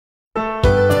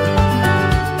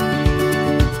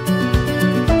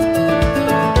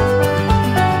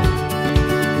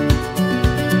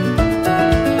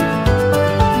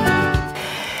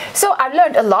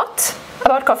learned a lot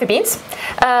about coffee beans,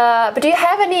 but do you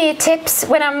have any tips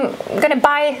when I'm going to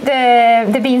buy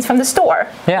the beans from the store?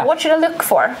 Yeah. What should I look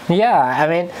for? Yeah, I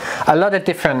mean, a lot of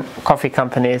different coffee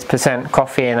companies present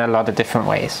coffee in a lot of different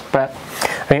ways, but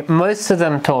I mean, most of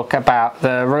them talk about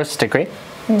the roast degree.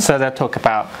 So they'll talk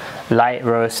about light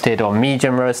roasted or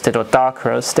medium roasted or dark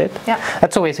roasted. Yeah.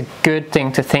 That's always a good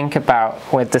thing to think about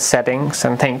with the settings,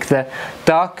 and think the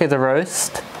darker the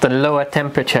roast, the lower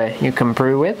temperature you can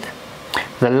brew with.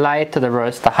 The lighter the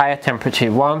roast, the higher temperature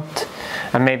you want,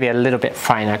 and maybe a little bit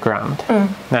finer ground.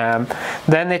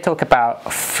 Then they talk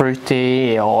about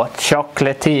fruity or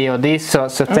chocolatey or these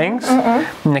sorts of things.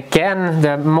 And again,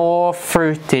 the more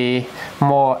fruity,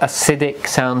 more acidic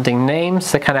sounding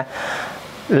names, the kind of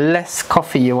less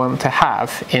coffee you want to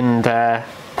have in the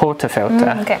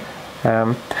portafilter. Okay.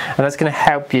 And that's going to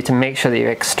help you to make sure that you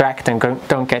extract and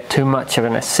don't get too much of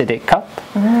an acidic cup.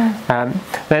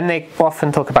 Then they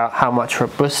often talk about how much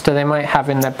Robusta they might have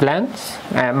in their blends.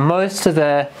 Most of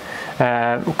the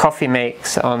coffee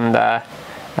makes on the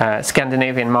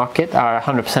Scandinavian market are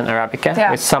 100%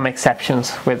 Arabica, with some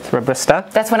exceptions with Robusta.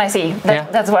 That's when I see.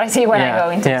 That's what I see when I go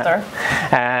into the store.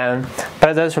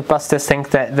 But those Robustas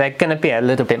think that they're going to be a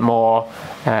little bit more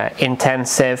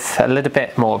intensive, a little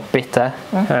bit more bitter,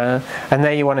 and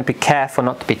then you want to be careful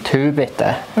not to be too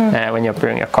bitter when you're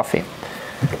brewing your coffee.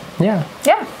 Yeah.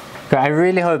 But I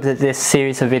really hope that this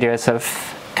series of videos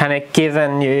have kind of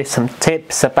given you some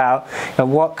tips about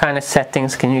what kind of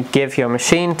settings can you give your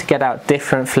machine to get out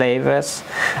different flavors,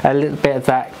 a little bit of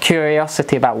that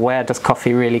curiosity about where does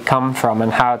coffee really come from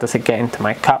and how does it get into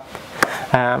my cup.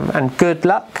 And good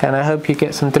luck, and I hope you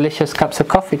get some delicious cups of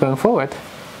coffee going forward.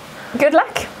 Good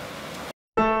luck.